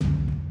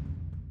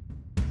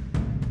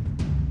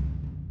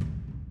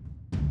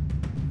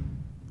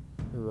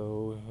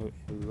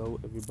Hello,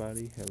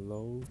 everybody.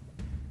 Hello.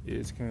 It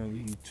is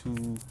currently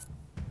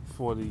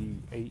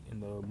 2:48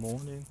 in the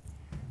morning.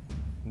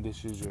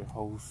 This is your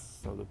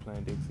host of the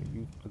Plan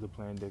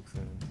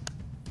Dixon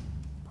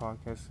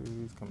podcast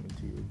series coming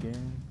to you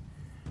again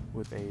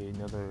with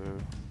another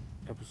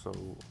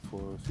episode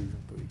for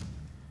season 3.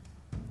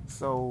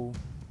 So,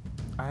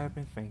 I have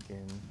been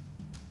thinking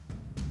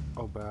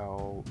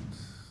about.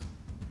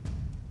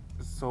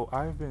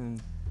 I've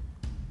been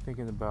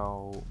thinking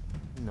about,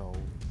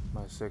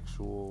 my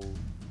sexual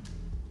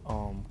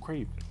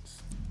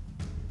cravings,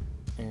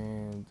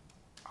 and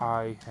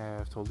I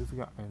have totally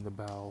forgotten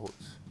about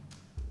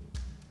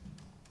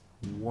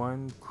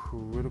one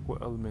critical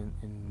element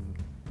in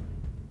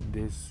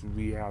this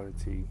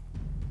reality: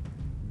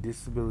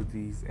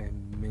 disabilities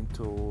and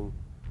mental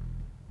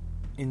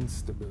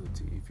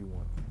instability, if you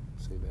want to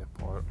say that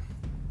part,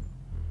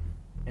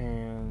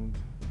 and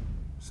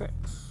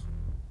sex.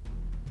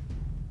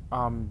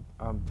 I'm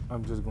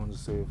just going to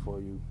say it for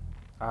you.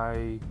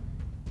 I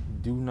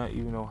do not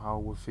even know how I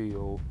would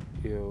feel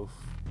if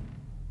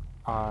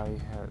I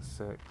had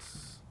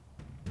sex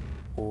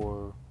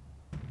or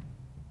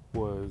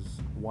was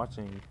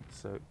watching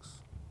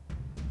sex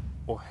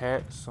or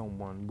had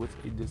someone with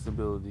a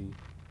disability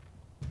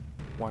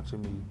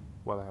watching me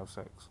while I have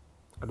sex.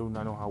 I do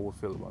not know how I would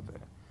feel about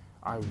that.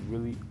 I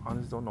really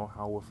honestly don't know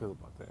how I would feel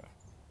about that.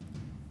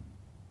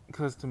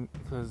 Because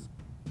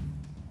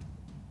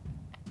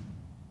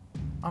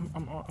I'm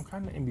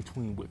kind of in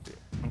between with it.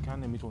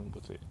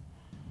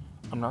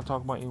 I'm not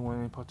talking about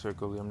anyone in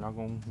particular. I'm not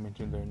gonna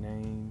mention their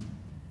name.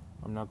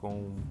 I'm not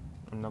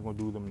gonna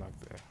do them like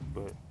that.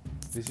 But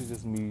this is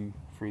just me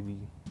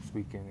freely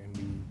speaking and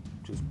me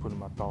just putting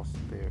my thoughts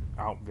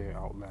out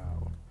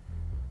loud.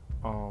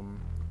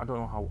 I don't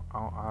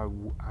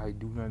know I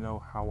do not know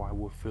how I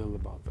would feel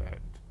about that.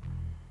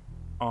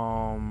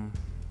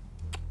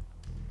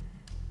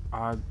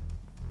 I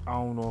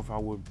don't know if I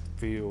would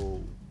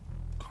feel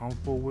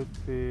comfortable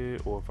with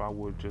it or if I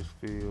would just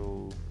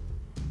feel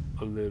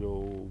a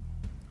little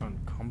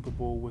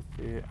uncomfortable with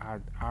it. I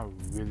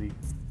really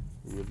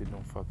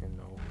don't fucking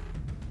know.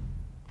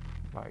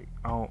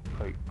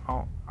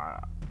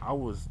 I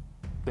was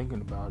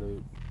thinking about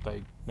it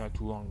like not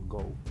too long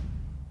ago.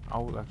 I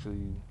was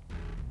actually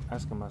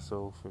asking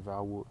myself if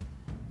I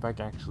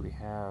could actually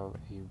have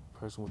a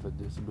person with a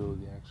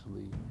disability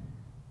actually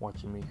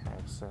watching me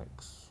have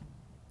sex,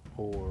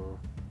 or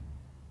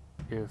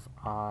if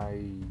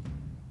I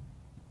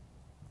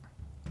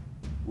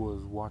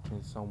was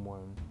watching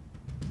someone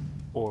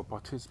or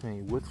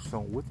participating with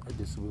someone with a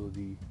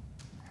disability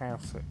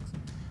have sex.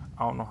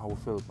 I don't know how I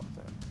feel about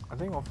that. I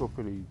think I'll feel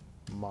pretty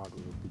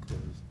moderate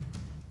because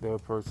their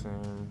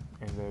person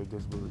and their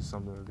disability is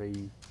something that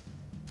they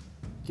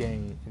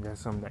gain, and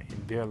that's something that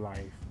in their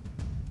life.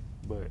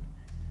 But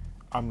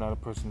I'm not a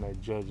person that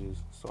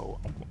judges, so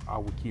I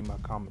would keep my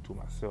comment to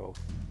myself,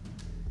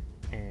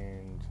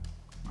 and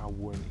I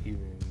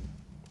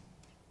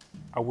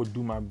would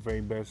do my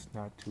very best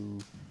not to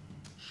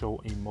show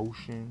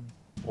emotion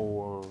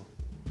or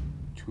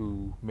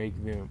to make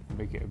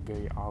it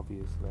very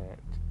obvious that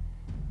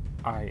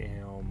I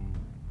am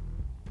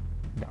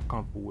not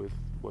comfortable with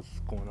what's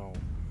going on.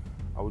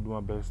 I would do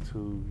my best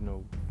to,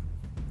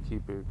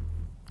 keep it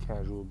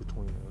casual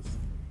between us.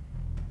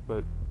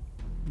 But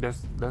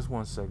that's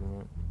one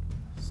segment: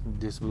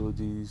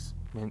 disabilities,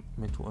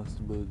 mental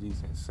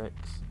instabilities, and sex.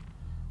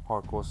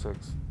 Hardcore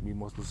sex, be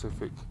more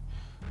specific.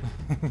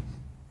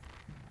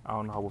 I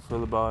don't know how I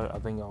feel about it. I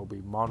think I'll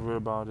be moderate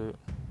about it.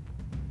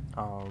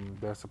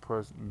 That's a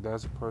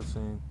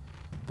person.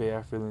 They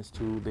have feelings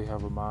too. They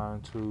have a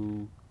mind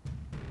too.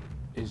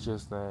 It's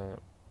just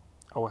that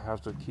I would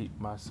have to keep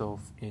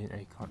myself in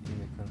a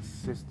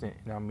consistent,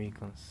 and I mean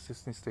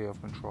consistent state of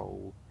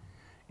control,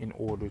 in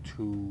order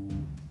to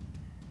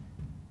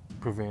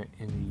prevent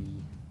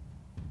any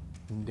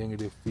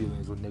negative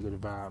feelings or negative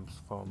vibes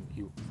from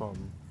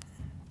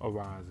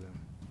arising.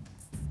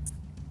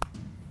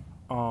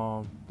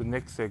 The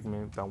next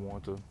segment I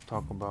want to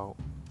talk about,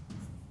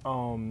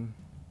 how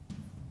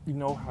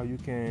you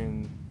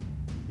can.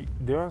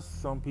 There are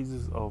some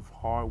pieces of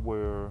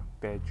hardware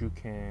that you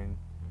can,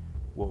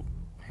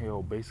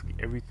 basically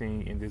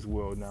everything in this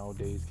world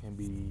nowadays can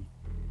be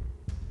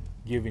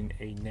given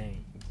a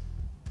name,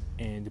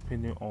 and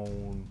depending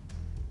on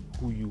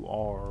who you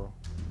are,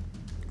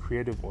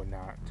 creative or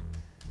not,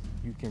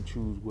 you can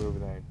choose whatever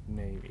that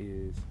name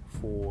is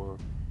for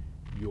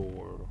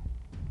your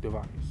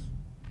device.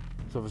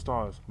 So for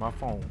starters, my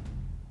phone,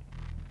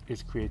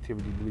 its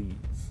creativity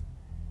bleeds.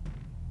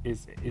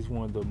 It's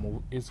one of the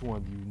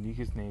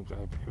uniquest names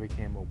I've ever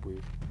came up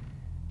with.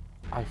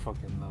 I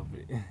fucking love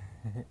it.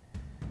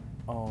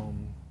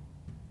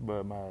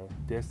 But my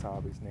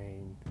desktop is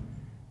named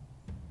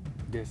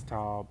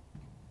Desktop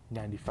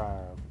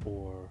 95,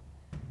 or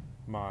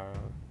my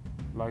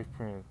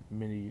LifePrint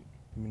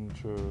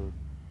miniature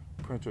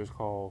printer is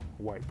called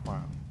White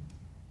Prime.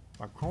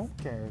 My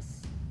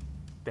Chromecast,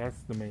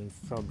 that's the main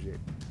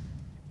subject.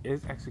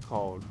 It's actually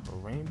called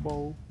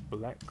Rainbow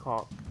Black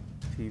Cock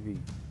TV.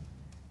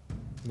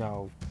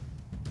 Now,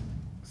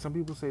 some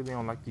people say they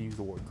don't like to use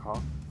the word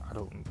cock. I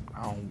don't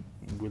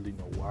really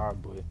know why,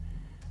 but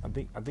I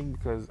think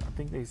because I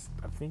think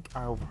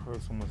I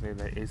overheard someone say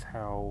that it's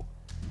how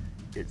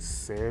it's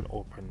said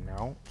or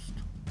pronounced.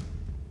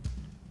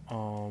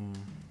 Um,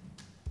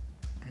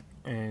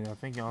 and I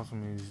think it also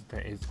means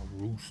that it's a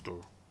rooster,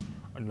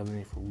 another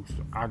name for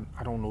rooster. I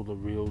don't know the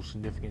real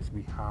significance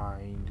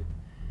behind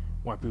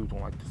why people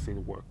don't like to say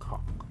the word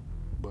cock,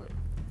 but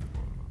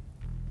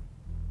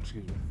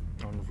excuse me,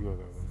 I don't know if you heard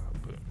that or not,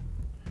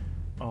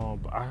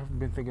 but I have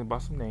been thinking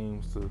about some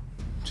names to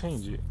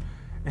change it.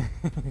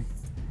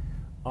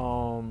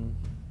 Some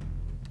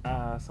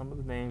of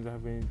the names I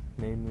have been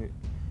naming it.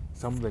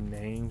 Some of the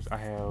names I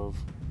have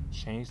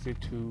changed it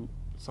to.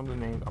 Some of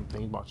the names I'm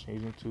thinking about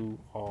changing to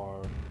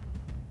are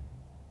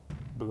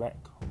Black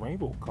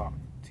Rainbow Cock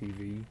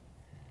TV.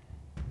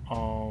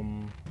 Oh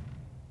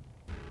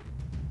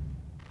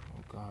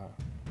God.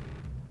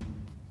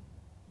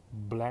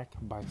 Black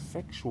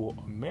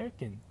Bisexual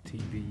American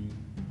TV,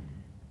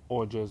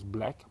 or just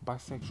Black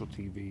Bisexual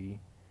TV.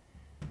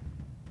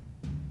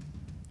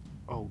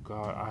 Oh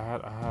God, I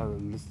had a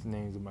list of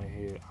names in my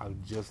head. I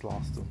just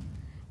lost them,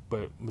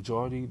 but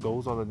majority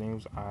those are the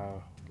names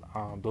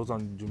those are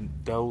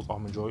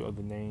majority of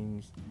the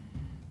names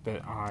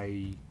that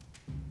I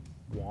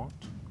want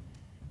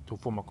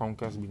for my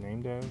Chromecast to be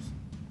named as.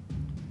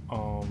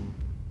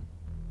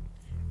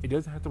 It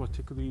doesn't have to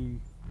particularly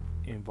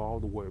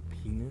involve the word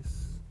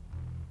penis,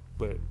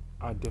 but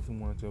I definitely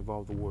wanted to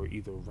involve the word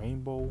either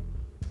rainbow,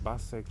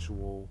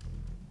 bisexual,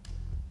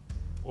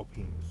 or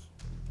penis.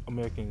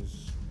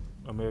 Americans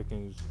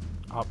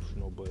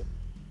optional, but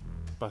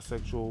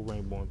bisexual,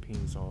 rainbow, and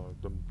penis are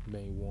the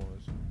main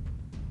ones.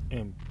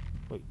 And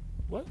wait,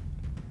 what?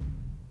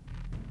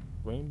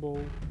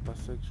 Rainbow,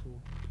 bisexual,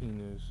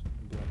 penis,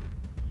 black.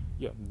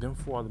 Yeah, them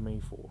four are the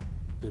main four.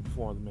 Them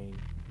four are the main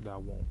that I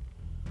want.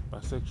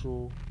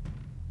 Bisexual,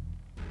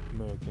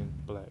 American,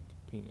 black,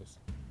 penis.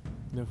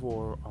 Them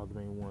four are the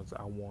main ones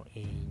I want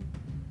in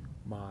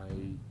my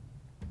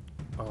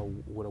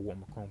what I want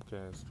my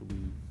Chromecast to be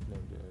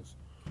named as,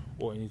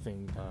 or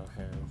anything that I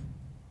have.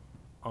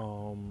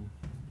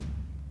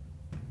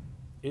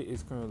 It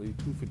is currently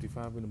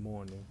 2:55 in the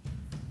morning.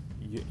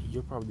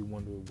 You're probably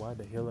wondering, why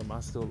the hell am I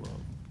still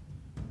up?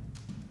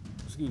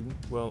 Excuse me.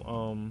 Well,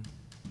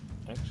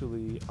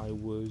 actually, I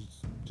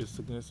was just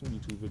looking at some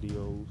YouTube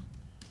videos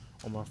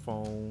on my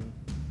phone,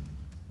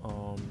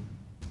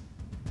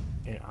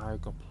 and I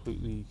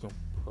completely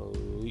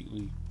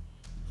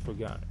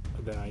forgot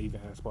that I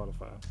even had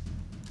Spotify.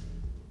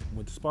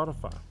 Went to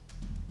Spotify.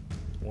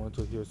 Wanted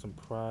to hear some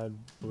Pride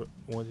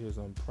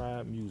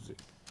music.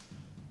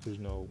 There's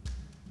no,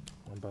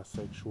 I'm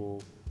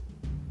bisexual.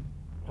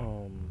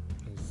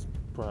 It's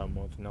Pride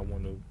Month, and I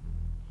want to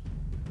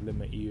let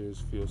my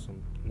ears feel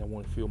some. And I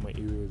want to fill my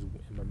ears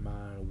and my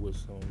mind with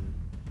some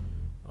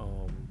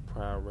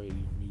Pride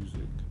radio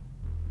music.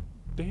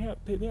 They have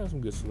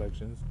some good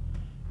selections,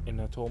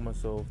 and I told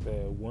myself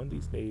that one of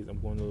these days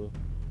I'm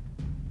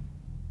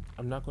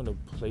not gonna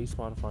play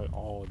Spotify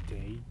all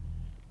day,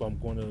 but I'm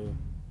gonna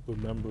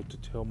remember to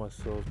tell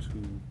myself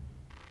to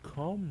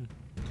come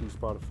to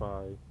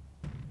Spotify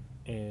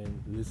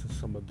and listen to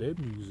some of their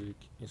music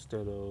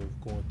instead of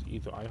going to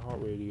either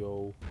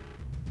iHeartRadio,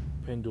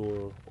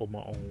 Pandora, or my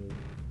own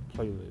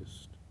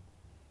playlist,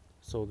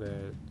 so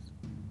that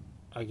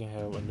I can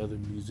have another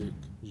music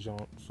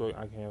genre, so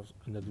I can have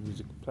another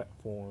music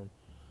platform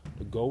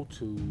to go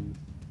to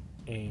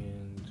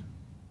and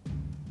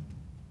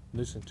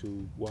listen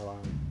to while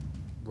I'm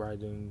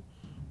riding,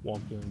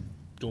 walking,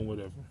 doing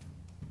whatever.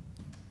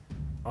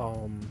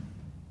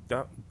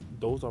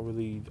 Those are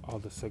really all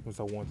the segments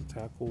I want to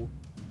tackle.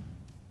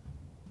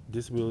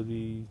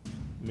 Disabilities,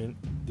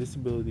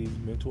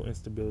 mental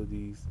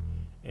instabilities,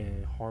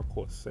 and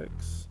hardcore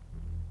sex.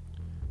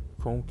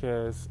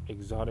 Chromecast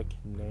exotic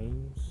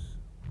names,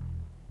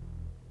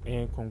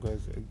 and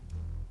Chromecast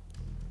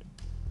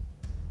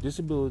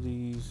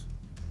disabilities,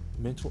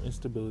 mental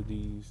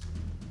instabilities,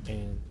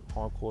 and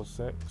hardcore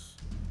sex.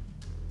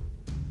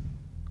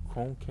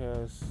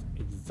 Chromecast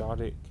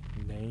exotic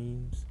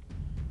names,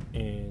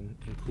 and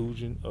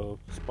inclusion of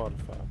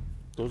Spotify.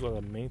 Those are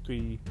the main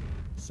three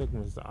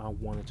segments that I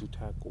wanted to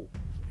tackle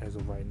as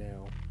of right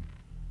now.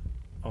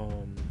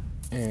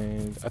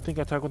 And I think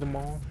I tackled them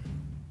all.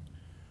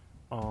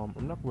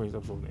 I'm not going to raise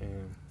episode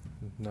and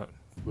not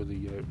really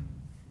yet.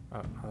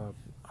 I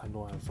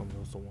know I have something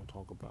else I want to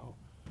talk about,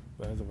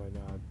 but as of right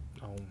now, I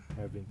don't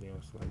have anything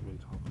else to really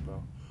talk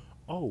about.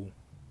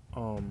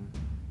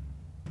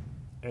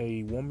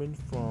 A woman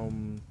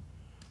from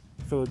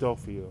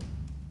Philadelphia,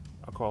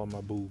 I call her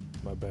my boo,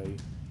 my bae.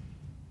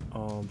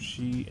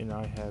 She and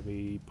I have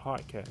a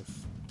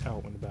podcast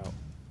out and about.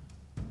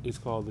 It's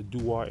called the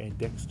Duar and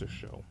Dexter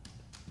Show.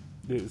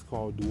 It's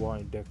called Duar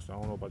and Dexter. I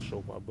don't know about the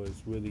show part, but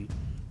it's really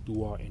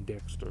Duar and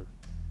Dexter.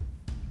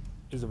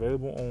 It's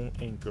available on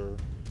Anchor.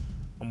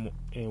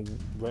 And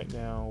right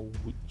now,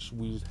 we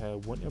just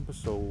had one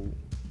episode.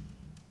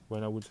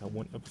 Right now, we just have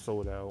one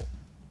episode out.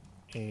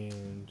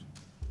 And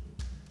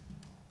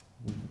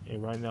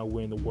And right now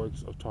we're in the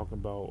works of talking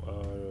about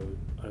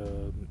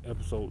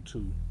episode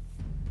 2.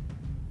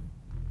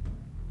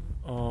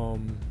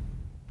 Um,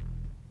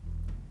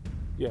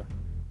 yeah,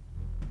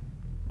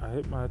 I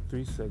hit my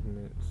 3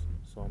 segments,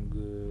 so I'm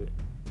good.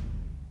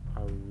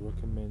 I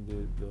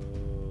recommended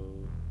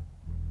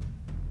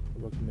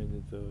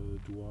the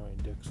Dwyer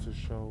and Dexter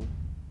show.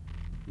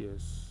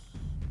 Yes.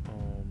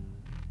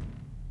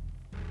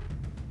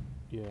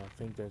 Yeah, I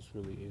think that's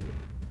really it.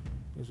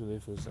 That's really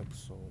it for this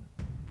episode.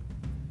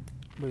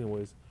 But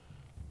anyways,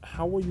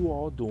 how are you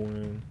all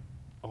doing?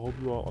 I hope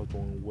you all are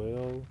doing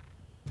well.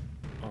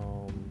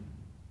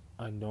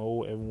 I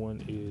know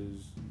everyone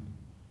is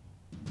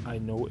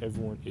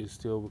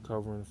still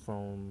recovering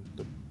from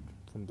the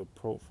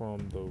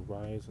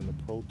riots and the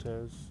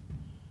protests,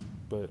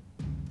 but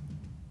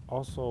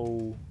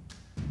also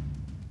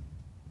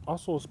a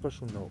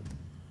special note.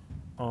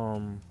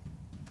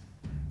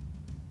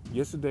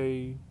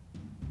 Yesterday,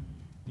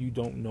 you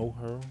don't know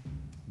her,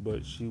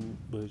 but she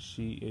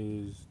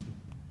is.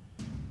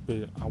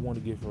 But I want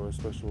to give her a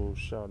special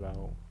shout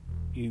out,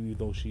 even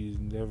though she's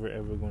never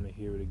ever going to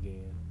hear it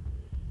again.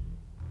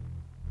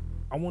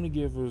 I want to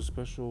give her a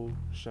special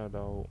shout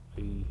out,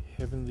 a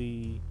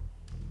heavenly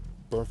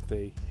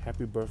birthday,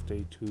 happy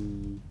birthday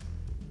to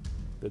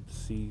the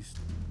deceased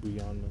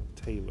Breonna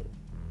Taylor.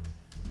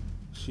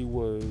 She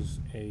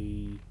was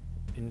a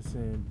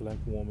innocent black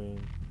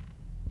woman,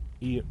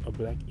 a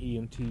black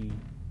EMT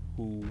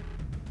who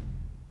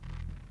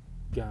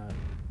got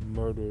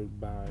murdered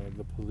by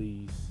the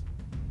police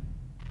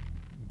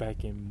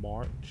back in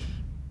March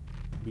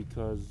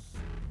because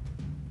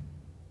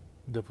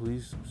the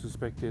police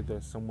suspected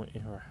that someone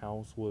in her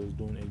house was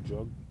doing a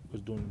drug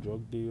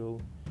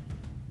deal.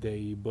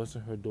 They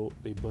busted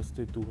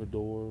through her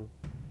door.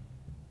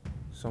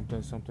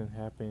 Something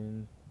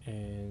happened,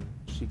 and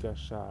she got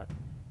shot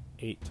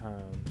 8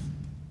 times.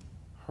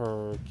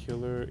 Her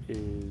killer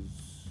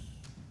is,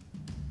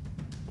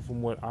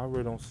 from what I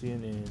read on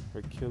CNN,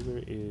 her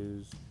killer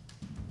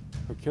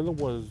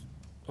was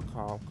a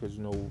cop, because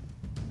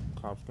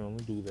cops can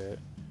only do that.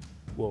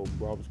 Well,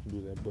 robbers can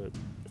do that, but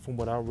from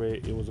what I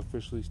read, it was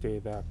officially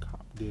stated that a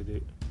cop did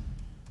it.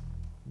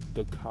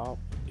 The cop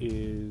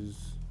is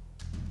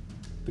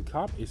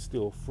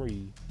still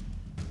free,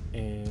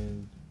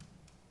 and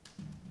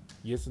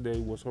yesterday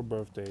was her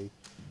birthday.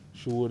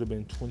 She would have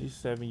been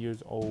 27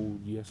 years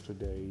old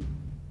yesterday,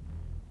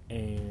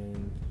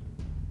 and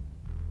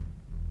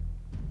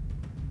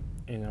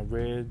I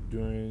read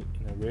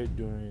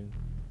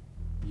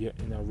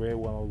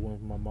while I was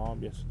with my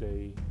mom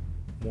yesterday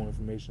more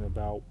information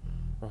about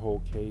her whole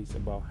case,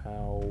 about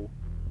how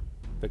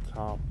the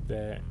cop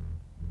that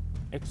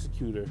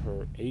executed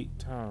her 8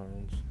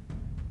 times,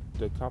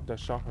 the cop that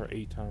shot her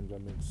 8 times, I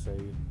meant to say,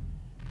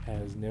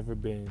 has never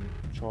been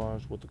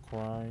charged with a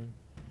crime.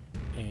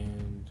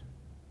 And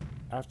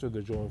after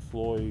the George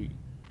Floyd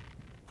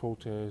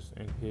protest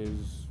and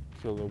his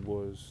killer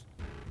was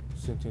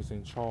sentenced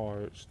and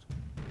charged,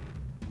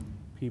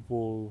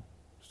 people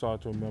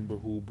started to remember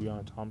who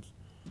Breonna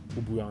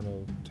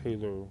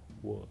Taylor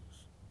was.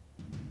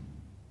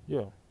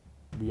 Yeah,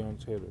 Breonna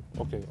Taylor.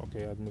 Okay, I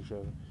had to make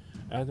sure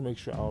I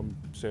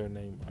say her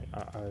name right.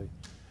 I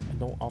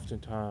don't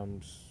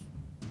oftentimes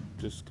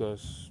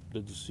discuss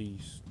the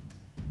deceased,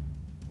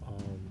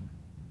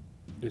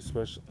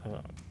 especially.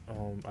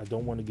 I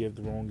don't want to give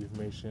the wrong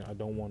information. I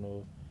don't want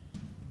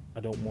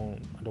anyone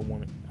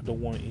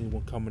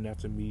coming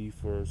after me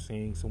for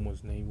saying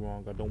someone's name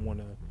wrong. I don't want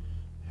to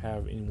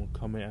have anyone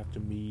coming after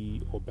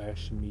me or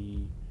bashing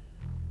me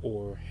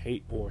or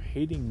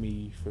hating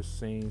me for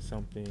saying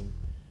something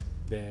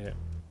that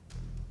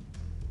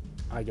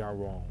I got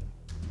wrong.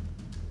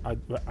 I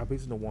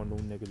basically don't want no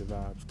negative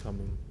vibes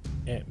coming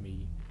at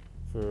me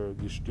for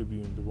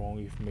distributing the wrong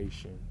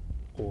information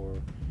or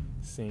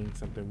saying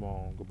something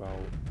wrong about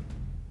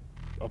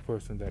a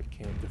person that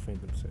can't defend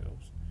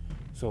themselves.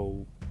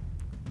 So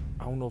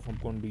I don't know if I'm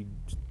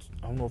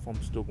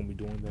still gonna be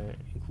doing that,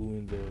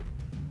 including the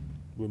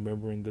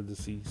remembering the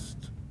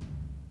deceased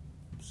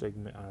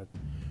segment.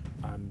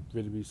 I'm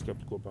really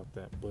skeptical about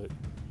that. But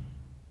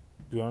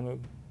Breonna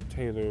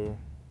Taylor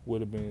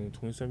would have been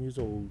 27 years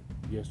old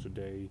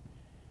yesterday.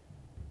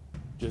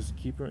 Just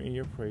keep her in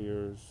your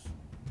prayers,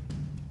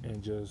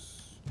 and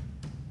just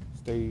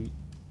stay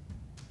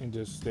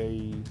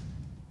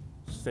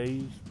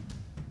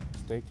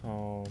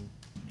calm,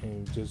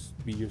 and just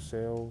be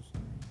yourselves.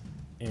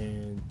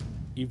 And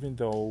even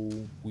though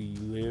we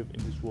live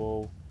in this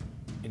world,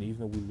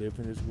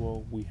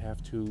 we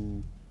have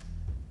to,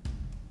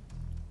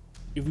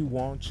 if we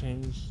want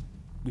change,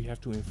 we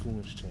have to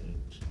influence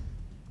change.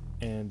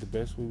 And the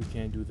best way we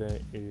can do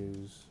that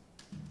is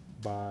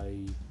by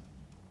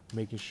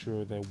making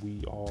sure that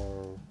we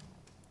are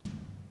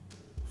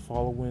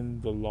following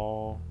the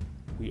law,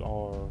 we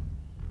are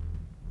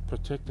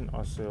protecting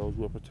ourselves,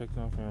 we are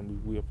protecting our family,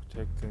 we are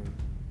protecting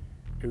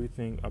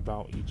everything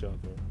about each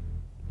other.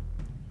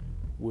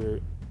 We're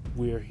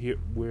here.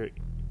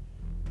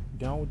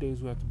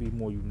 Nowadays we have to be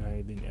more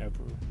united than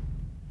ever,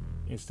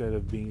 instead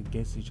of being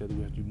against each other,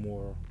 we have to be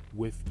more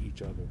with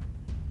each other.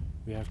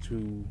 We have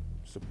to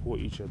support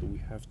each other. We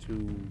have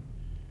to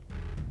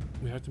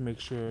make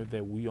sure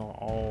that we are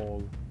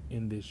all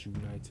in this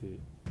united.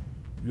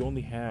 We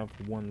only have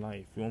one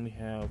life. We only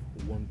have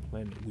one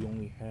planet. We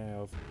only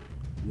have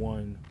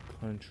one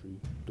country.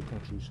 The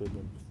country should have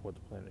been before the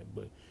planet,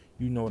 but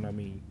you know what I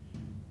mean.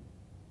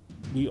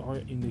 We are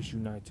in this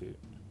united.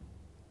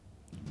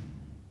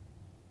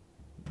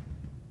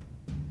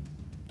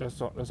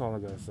 That's all I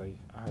gotta say.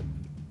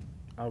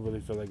 I really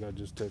feel like I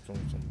just touched on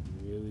some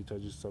really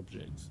touchy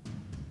subjects,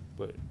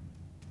 but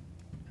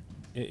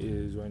it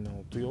is right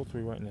now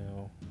 3:03 right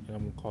now, and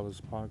I'm gonna call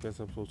this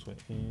podcast episode to an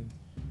end.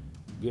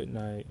 Good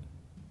night.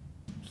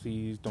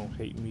 Please don't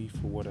hate me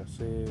for what I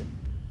said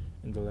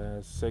in the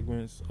last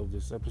segments of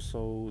this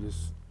episode.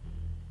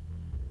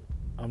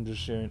 I'm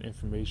just sharing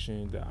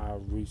information that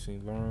I've recently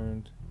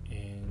learned,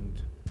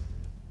 and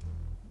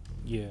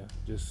yeah,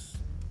 just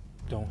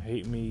don't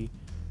hate me.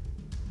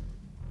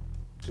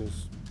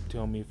 Just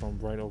tell me if I'm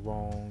right or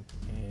wrong,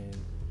 and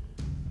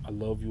I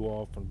love you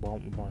all from the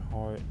bottom of my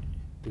heart.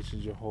 This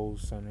is your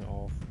host signing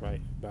off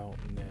right about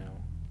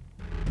now.